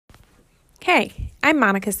Hey, I'm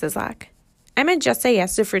Monica Sislak. I'm a Just Say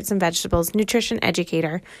Yes to Fruits and Vegetables nutrition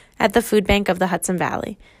educator at the Food Bank of the Hudson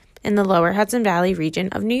Valley in the lower Hudson Valley region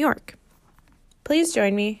of New York. Please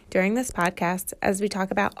join me during this podcast as we talk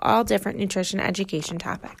about all different nutrition education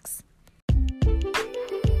topics.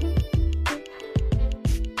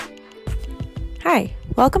 Hi,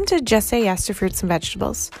 welcome to Just Say Yes to Fruits and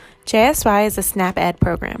Vegetables. JSY is a SNAP Ed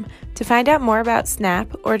program. To find out more about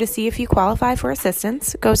SNAP or to see if you qualify for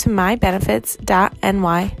assistance, go to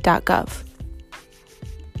mybenefits.ny.gov.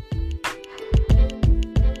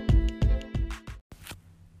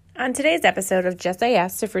 On today's episode of Just Say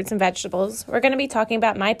Yes to Fruits and Vegetables, we're going to be talking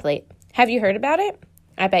about MyPlate. Have you heard about it?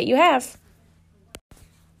 I bet you have.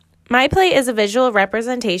 MyPlate is a visual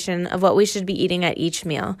representation of what we should be eating at each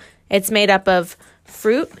meal. It's made up of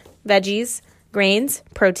fruit, veggies, grains,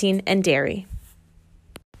 protein, and dairy.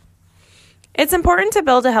 It's important to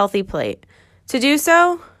build a healthy plate. To do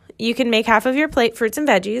so, you can make half of your plate fruits and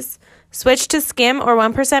veggies, switch to skim or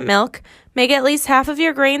 1% milk, make at least half of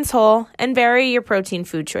your grains whole, and vary your protein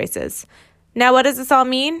food choices. Now, what does this all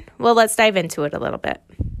mean? Well, let's dive into it a little bit.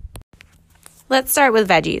 Let's start with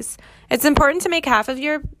veggies. It's important to make half of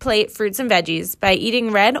your plate fruits and veggies by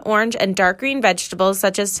eating red, orange, and dark green vegetables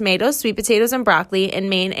such as tomatoes, sweet potatoes, and broccoli in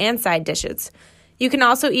main and side dishes. You can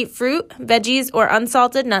also eat fruit, veggies, or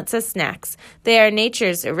unsalted nuts as snacks. They are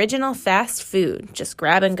nature's original fast food. Just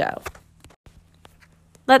grab and go.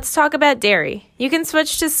 Let's talk about dairy. You can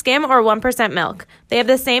switch to skim or 1% milk. They have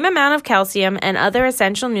the same amount of calcium and other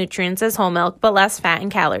essential nutrients as whole milk, but less fat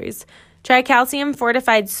and calories. Try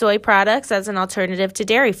calcium-fortified soy products as an alternative to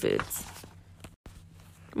dairy foods.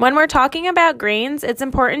 When we're talking about grains, it's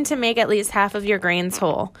important to make at least half of your grains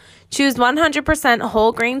whole. Choose 100%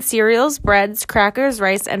 whole grain cereals, breads, crackers,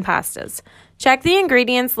 rice, and pastas. Check the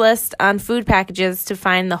ingredients list on food packages to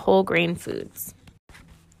find the whole grain foods.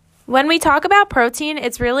 When we talk about protein,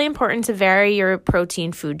 it's really important to vary your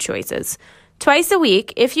protein food choices. Twice a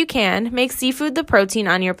week, if you can, make seafood the protein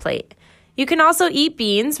on your plate. You can also eat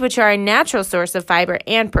beans, which are a natural source of fiber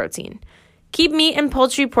and protein. Keep meat and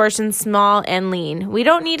poultry portions small and lean. We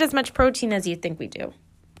don't need as much protein as you think we do.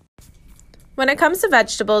 When it comes to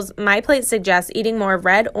vegetables, MyPlate suggests eating more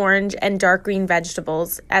red, orange, and dark green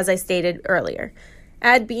vegetables, as I stated earlier.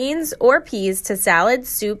 Add beans or peas to salads,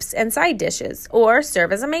 soups, and side dishes, or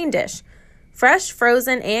serve as a main dish. Fresh,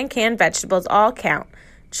 frozen, and canned vegetables all count.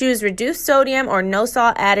 Choose reduced sodium or no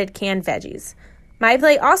salt added canned veggies.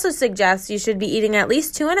 MyPlate also suggests you should be eating at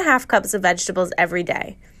least 2.5 cups of vegetables every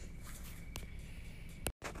day.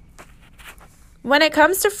 When it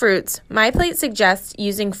comes to fruits, MyPlate suggests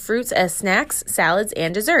using fruits as snacks, salads,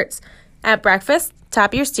 and desserts. At breakfast,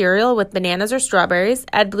 top your cereal with bananas or strawberries,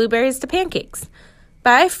 add blueberries to pancakes.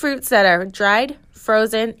 Buy fruits that are dried,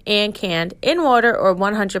 frozen, and canned in water or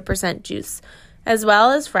 100% juice, as well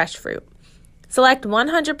as fresh fruit. Select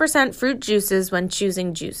 100% fruit juices when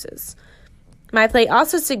choosing juices. MyPlate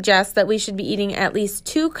also suggests that we should be eating at least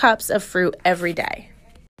 2 cups of fruit every day.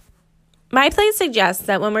 MyPlate suggests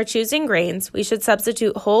that when we're choosing grains, we should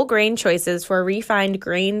substitute whole grain choices for refined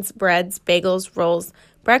grains, breads, bagels, rolls,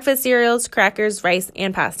 breakfast cereals, crackers, rice,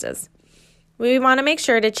 and pastas. We want to make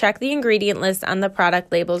sure to check the ingredient list on the product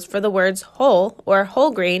labels for the words whole or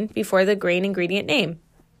whole grain before the grain ingredient name.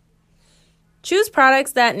 Choose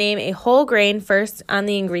products that name a whole grain first on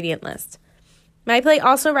the ingredient list. MyPlate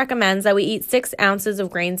also recommends that we eat 6 ounces of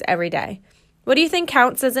grains every day. What do you think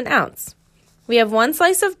counts as an ounce? We have 1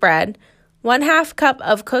 slice of bread, 1/2 cup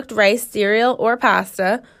of cooked rice, cereal, or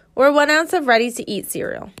pasta, or 1 ounce of ready-to-eat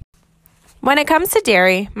cereal. When it comes to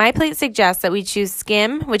dairy, MyPlate suggests that we choose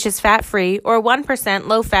skim, which is fat-free, or 1%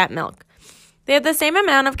 low-fat milk. They have the same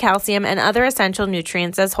amount of calcium and other essential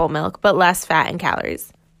nutrients as whole milk, but less fat and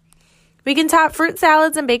calories. We can top fruit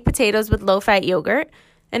salads and baked potatoes with low-fat yogurt,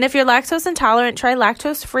 and if you're lactose intolerant, try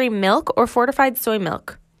lactose-free milk or fortified soy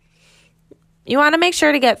milk. You want to make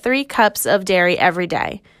sure to get 3 cups of dairy every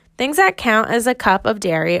day. Things that count as a cup of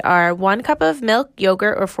dairy are 1 cup of milk,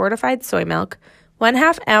 yogurt, or fortified soy milk,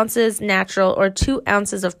 1/2 ounces natural, or 2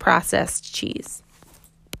 ounces of processed cheese.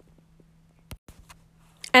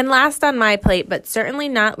 And last on MyPlate, but certainly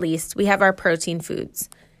not least, we have our protein foods.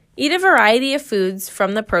 Eat a variety of foods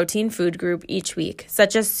from the protein food group each week,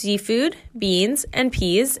 such as seafood, beans, and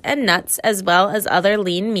peas, and nuts, as well as other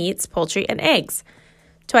lean meats, poultry, and eggs.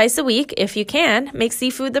 Twice a week, if you can, make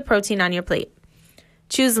seafood the protein on your plate.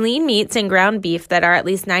 Choose lean meats and ground beef that are at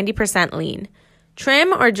least 90% lean.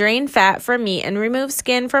 Trim or drain fat from meat and remove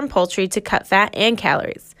skin from poultry to cut fat and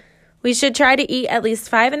calories. We should try to eat at least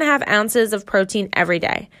 5.5 ounces of protein every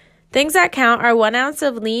day. Things that count are 1 ounce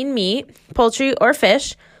of lean meat, poultry or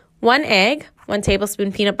fish, 1 egg, 1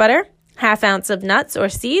 tablespoon peanut butter, 1/2 ounce of nuts or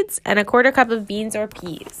seeds, and 1/4 cup of beans or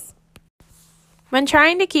peas. When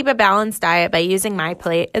trying to keep a balanced diet by using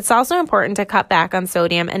MyPlate, it's also important to cut back on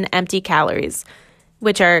sodium and empty calories,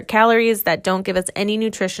 which are calories that don't give us any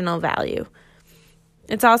nutritional value.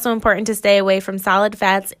 It's also important to stay away from solid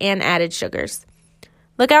fats and added sugars.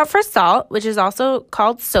 Look out for salt, which is also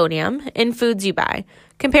called sodium, in foods you buy.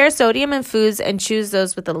 Compare sodium in foods and choose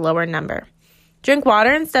those with a lower number. Drink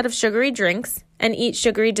water instead of sugary drinks, and eat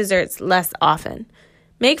sugary desserts less often.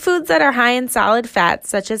 Make foods that are high in solid fats,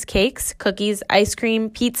 such as cakes, cookies, ice cream,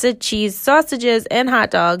 pizza, cheese, sausages, and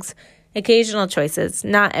hot dogs, occasional choices,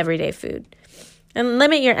 not everyday food. And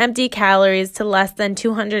limit your empty calories to less than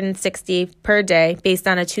 260 per day based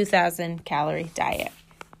on a 2,000 calorie diet.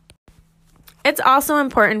 It's also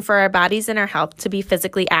important for our bodies and our health to be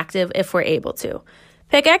physically active if we're able to.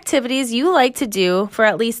 Pick activities you like to do for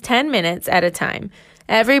at least 10 minutes at a time.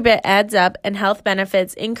 Every bit adds up, and health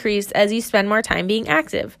benefits increase as you spend more time being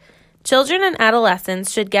active. Children and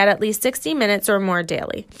adolescents should get at least 60 minutes or more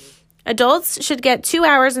daily. Adults should get 2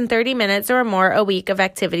 hours and 30 minutes or more a week of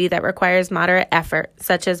activity that requires moderate effort,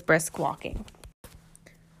 such as brisk walking.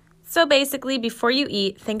 So basically, before you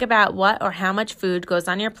eat, think about what or how much food goes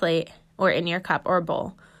on your plate or in your cup or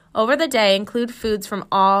bowl. Over the day, include foods from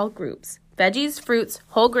all groups: veggies, fruits,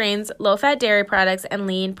 whole grains, low-fat dairy products, and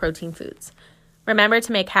lean protein foods. Remember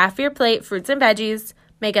to make half your plate fruits and veggies,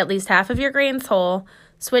 make at least half of your grains whole,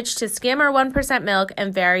 switch to skim or 1% milk,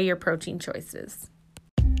 and vary your protein choices.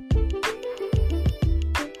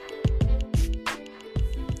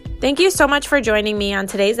 Thank you so much for joining me on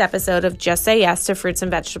today's episode of Just Say Yes to Fruits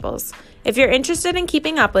and Vegetables. If you're interested in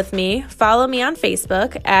keeping up with me, follow me on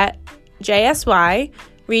Facebook at JSY,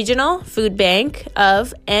 Regional Food Bank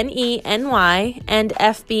of NENY and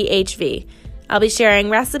FBHV. I'll be sharing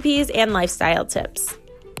recipes and lifestyle tips.